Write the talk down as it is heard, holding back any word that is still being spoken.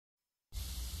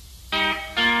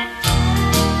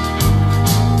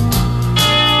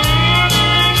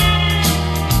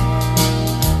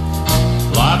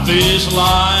is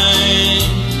like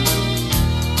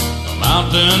a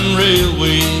mountain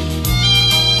railway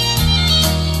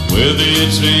with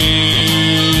its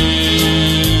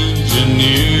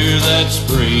engineer that's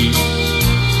brave.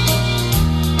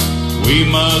 We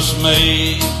must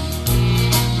make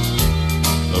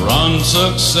the run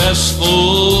successful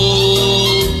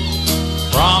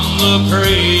from the cradle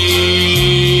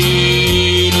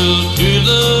to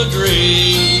the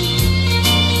grave.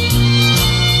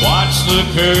 Watch the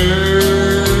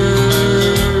curves,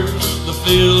 the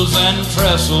fields and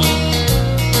trestle,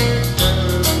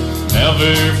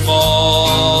 never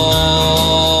falter,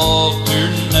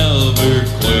 never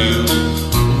quail.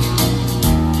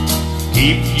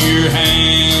 Keep your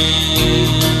hand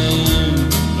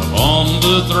upon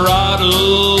the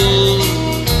throttle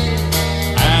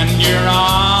and your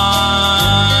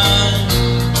eye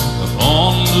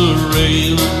upon the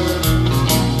rail.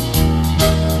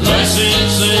 Blessed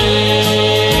Savior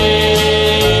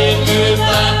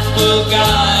that will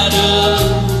guide us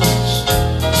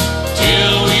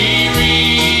till we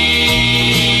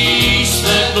reach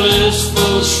that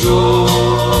blissful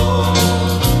shore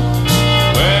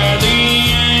where the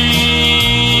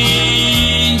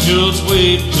angels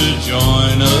wait to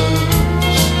join us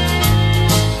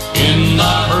in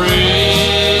thy praise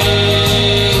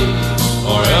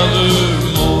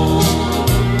forevermore.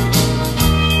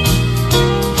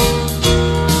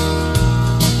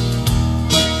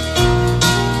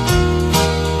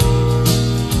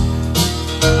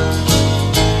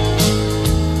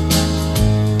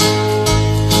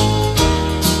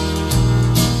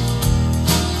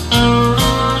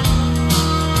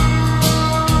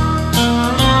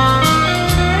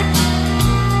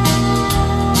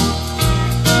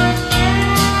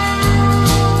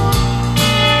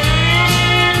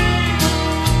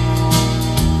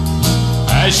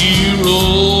 As you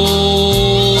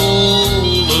roll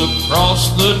across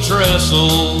the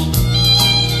trestle,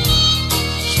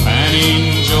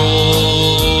 spanning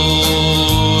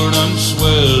Jordan's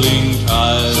swelling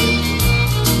tide,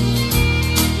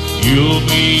 you'll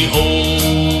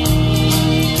behold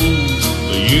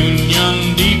the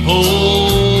Union Depot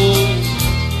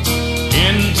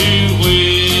into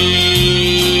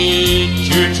which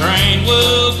your train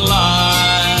will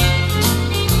glide.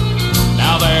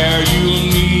 Now there you'll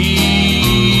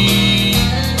meet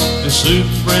the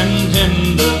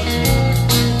superintendent,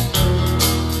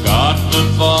 God the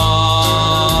Father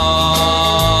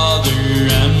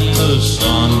and the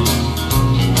Son,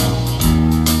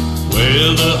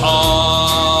 with a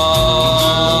hearty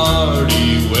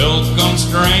welcome,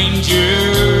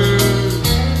 stranger,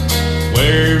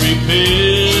 weary pilgrim,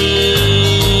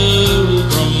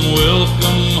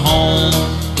 welcome home.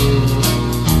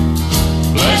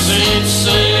 Blessed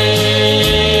Savior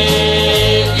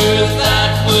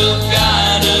that will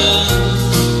guide us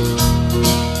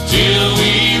till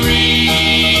we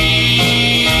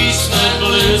reach that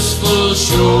blissful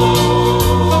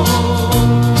shore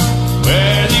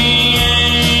where the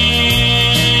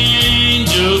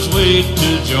angels wait to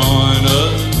join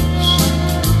us